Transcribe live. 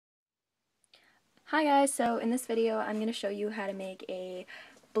Hi guys, so in this video I'm going to show you how to make a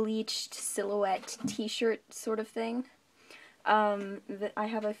bleached silhouette t-shirt sort of thing. I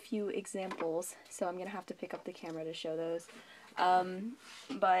have a few examples, so I'm going to have to pick up the camera to show those.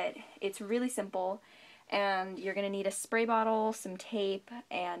 But it's really simple, and you're going to need a spray bottle, some tape,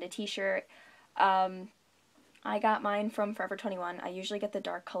 and a t-shirt. I got mine from Forever 21. I usually get the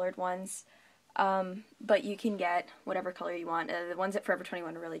dark colored ones. But you can get whatever color you want. The ones at Forever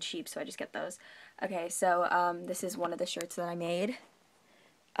 21 are really cheap, so I just get those. Okay, so this is one of the shirts that I made.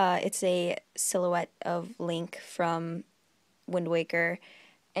 It's a silhouette of Link from Wind Waker,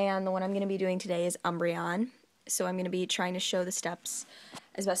 and the one I'm going to be doing today is Umbreon. So I'm going to be trying to show the steps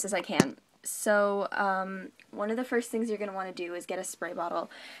as best as I can. So one of the first things you're going to want to do is get a spray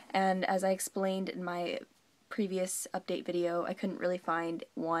bottle, and as I explained in my previous update video, I couldn't really find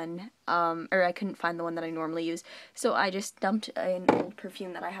one, or I couldn't find the one that I normally use, so I just dumped an old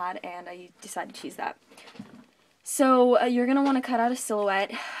perfume that I had, and I decided to use that. So you're going to want to cut out a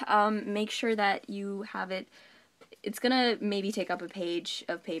silhouette. Make sure that you have it, it's going to maybe take up a page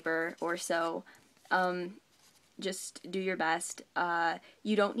of paper or so. Just do your best.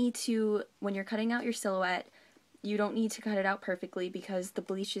 You don't need to, when you're cutting out your silhouette, you don't need to cut it out perfectly because the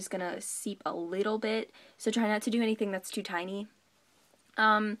bleach is going to seep a little bit, so try not to do anything that's too tiny.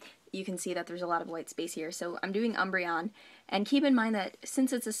 You can see that there's a lot of white space here, so I'm doing Umbreon, and keep in mind that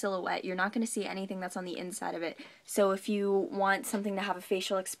since it's a silhouette, you're not going to see anything that's on the inside of it, so if you want something to have a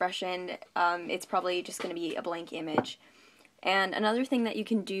facial expression, it's probably just going to be a blank image. And another thing that you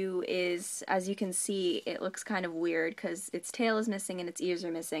can do is, as you can see, it looks kind of weird because its tail is missing and its ears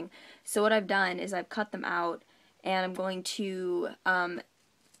are missing. So what I've done is I've cut them out, and I'm going to,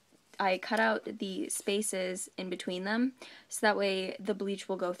 I cut out the spaces in between them, so that way the bleach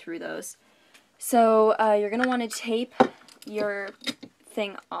will go through those. So you're going to want to tape your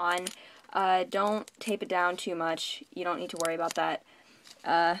thing on. Don't tape it down too much. You don't need to worry about that.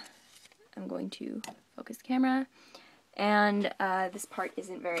 I'm going to focus the camera. And this part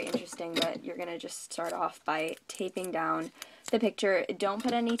isn't very interesting, but you're going to just start off by taping down the picture. Don't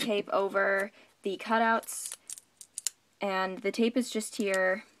put any tape over the cutouts. And the tape is just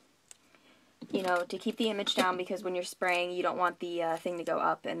here, you know, to keep the image down, because when you're spraying, you don't want the thing to go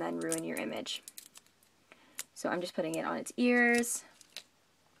up and then ruin your image. So I'm just putting it on its ears.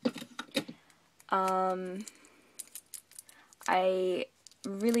 I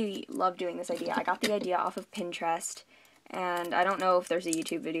really love doing this idea. I got the idea off of Pinterest, and I don't know if there's a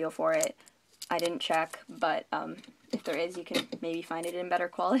YouTube video for it. I didn't check, but if there is, you can maybe find it in better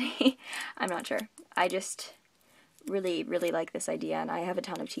quality. I'm not sure. I just really like this idea, and I have a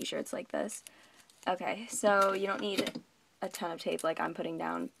ton of t-shirts like this. Okay, so you don't need a ton of tape like I'm putting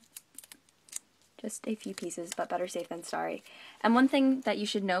down. Just a few pieces, but better safe than sorry. And one thing that you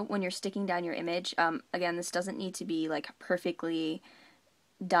should note when you're sticking down your image, again, this doesn't need to be like perfectly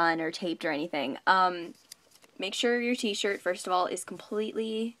done or taped or anything. Make sure your t-shirt, first of all, is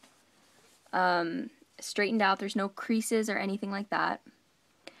completely straightened out. There's no creases or anything like that.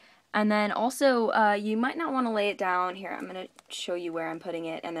 And then also, you might not want to lay it down. Here, I'm going to show you where I'm putting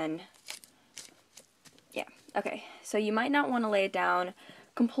it, and then, yeah, okay. So you might not want to lay it down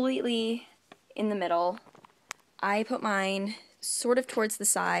completely in the middle. I put mine sort of towards the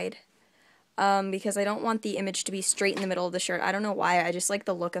side, because I don't want the image to be straight in the middle of the shirt. I don't know why, I just like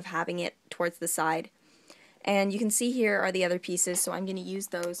the look of having it towards the side. And you can see here are the other pieces, so I'm going to use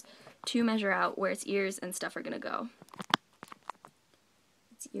those to measure out where its ears and stuff are going to go.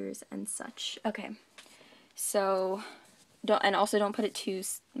 Ears and such. Okay, so also don't put it too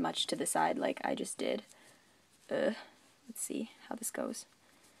much to the side like I just did. Let's see how this goes.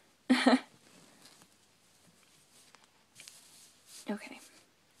 Okay,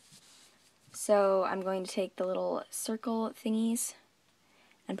 so I'm going to take the little circle thingies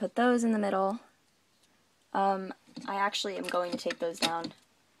and put those in the middle. I actually am going to tape those down.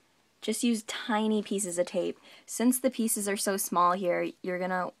 Just use tiny pieces of tape. Since the pieces are so small here, you're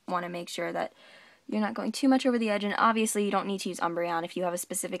going to want to make sure that you're not going too much over the edge, and obviously you don't need to use Umbreon. If you have a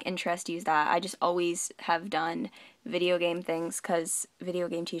specific interest, use that. I just always have done video game things because video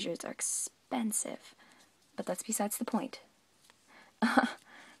game t-shirts are expensive, but that's besides the point.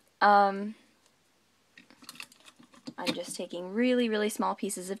 I'm just taking really small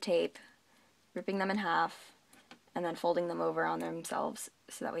pieces of tape, ripping them in half, and then folding them over on themselves,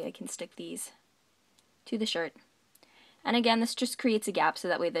 so that way I can stick these to the shirt. And again, this just creates a gap so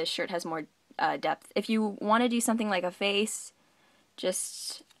that way the shirt has more depth. If you want to do something like a face,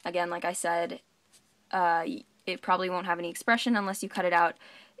 just, again, like I said, it probably won't have any expression unless you cut it out.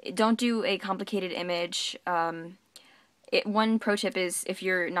 Don't do a complicated image. One pro tip is if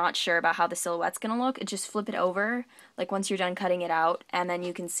you're not sure about how the silhouette's gonna look, just flip it over, like once you're done cutting it out, and then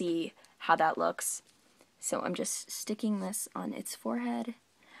you can see how that looks. So I'm just sticking this on its forehead,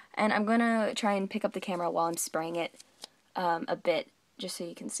 and I'm gonna try and pick up the camera while I'm spraying it a bit, just so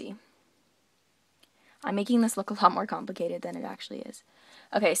you can see. I'm making this look a lot more complicated than it actually is.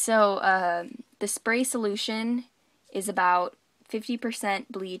 Okay, so the spray solution is about 50%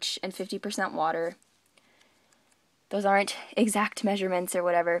 bleach and 50% water. Those aren't exact measurements or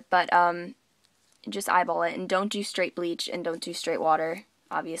whatever, but just eyeball it, and don't do straight bleach and don't do straight water,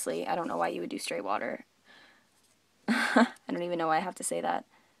 obviously. I don't know why you would do straight water. I don't even know why I have to say that.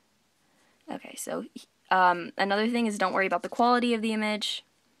 Okay, so another thing is don't worry about the quality of the image.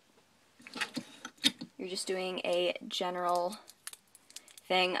 You're just doing a general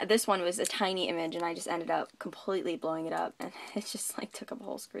thing. This one was a tiny image and I just ended up completely blowing it up, and it just like took up a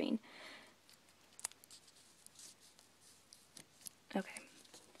whole screen. Okay,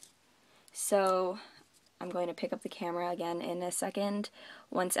 so I'm going to pick up the camera again in a second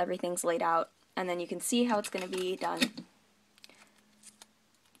once everything's laid out, and then you can see how it's going to be done.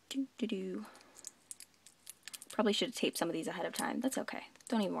 Probably should have taped some of these ahead of time. That's okay.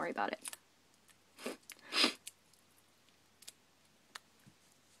 Don't even worry about it.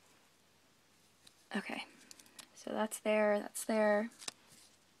 Okay, so that's there, that's there.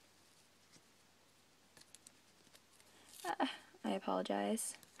 I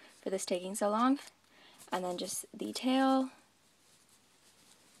apologize for this taking so long. And then just the tail.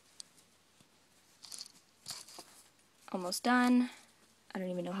 Almost done. I don't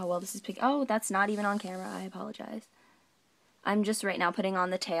even know how well this is picking. Oh, that's not even on camera. I apologize. I'm just right now putting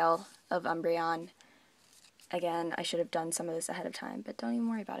on the tail of Umbreon. Again, I should have done some of this ahead of time, but don't even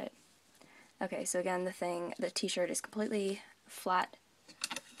worry about it. Okay, so again, the t-shirt is completely flat.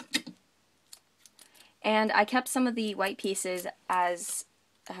 And I kept some of the white pieces as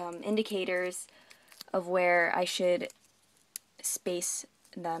indicators of where I should space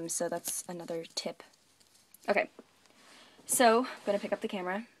them, so that's another tip. Okay, so I'm going to pick up the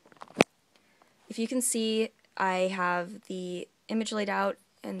camera. If you can see, I have the image laid out,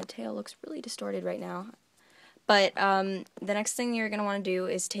 and the tail looks really distorted right now. But the next thing you're going to want to do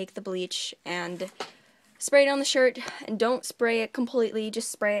is take the bleach and spray it on the shirt, and don't spray it completely,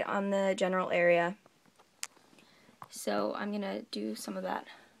 just spray it on the general area. So I'm going to do some of that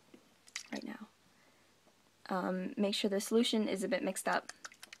right now. Make sure the solution is a bit mixed up.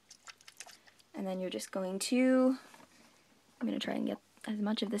 And then you're just going to, I'm going to try and get as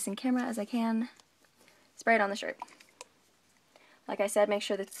much of this in camera as I can. Spray it on the shirt. Like I said, make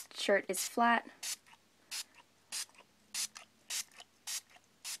sure the shirt is flat.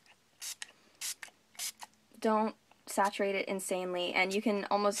 Don't saturate it insanely, and you can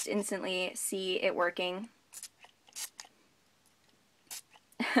almost instantly see it working.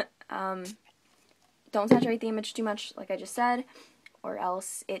 Don't saturate the image too much, like I just said, or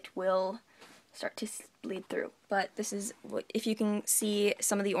else it will start to bleed through. But this is what, if you can see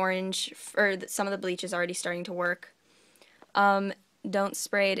some of the orange, or some of the bleach is already starting to work. Don't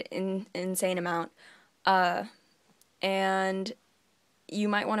spray it in an insane amount. And you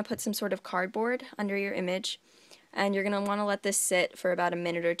might want to put some sort of cardboard under your image, and you're going to want to let this sit for about a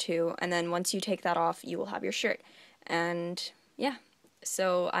minute or two, and then once you take that off, you will have your shirt. And yeah,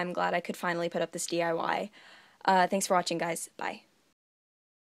 so I'm glad I could finally put up this DIY. Thanks for watching, guys. Bye.